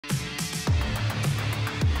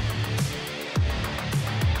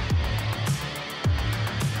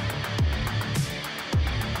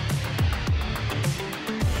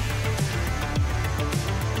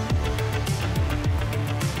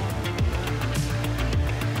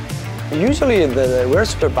Usually the World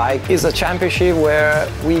Superbike is a championship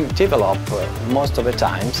where we develop most of the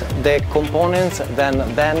times the components then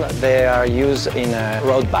they are used in a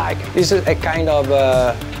road bike. This is a kind of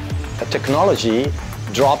a technology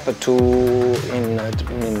drop in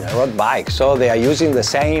a road bike, so they are using the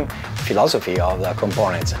same philosophy of the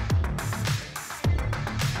components.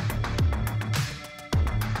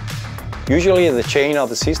 Usually the chain of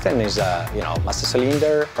the system is master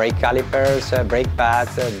cylinder, brake calipers, brake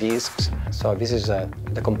pads, discs. So this is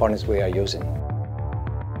the components we are using.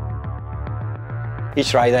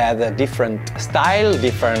 Each rider has a different style,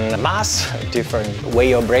 different mass, different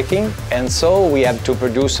way of braking, and so we have to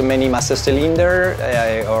produce many master cylinder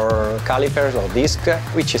or calipers or disc,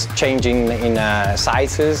 which is changing in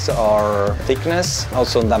sizes or thickness.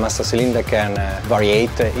 Also, the master cylinder can vary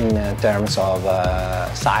in terms of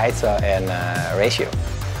size and ratio.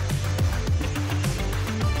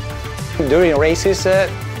 During races,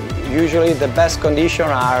 usually the best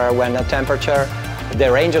conditions are when the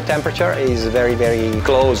range of temperature is very, very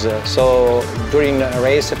close. So during a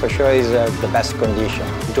race, for sure, is the best condition.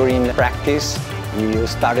 During practice, you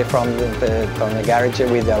started from the garage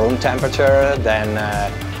with the room temperature, then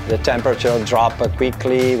the temperature drop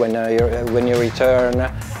quickly when you return,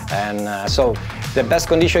 and so the best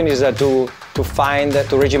condition is to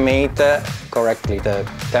regimate correctly. The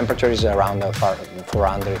temperature is around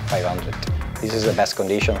 400, 500. This is the best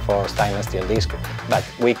condition for stainless steel disc, but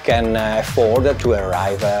we can afford to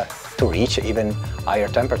arrive to reach even higher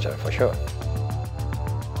temperature, for sure.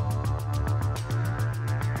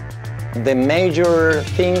 The major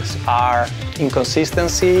things are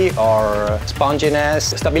inconsistency or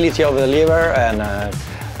sponginess, stability of the lever, and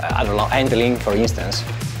I don't know, handling, for instance.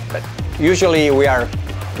 But usually we're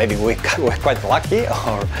quite lucky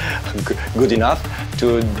or good enough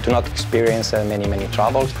to not experience many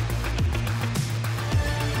troubles.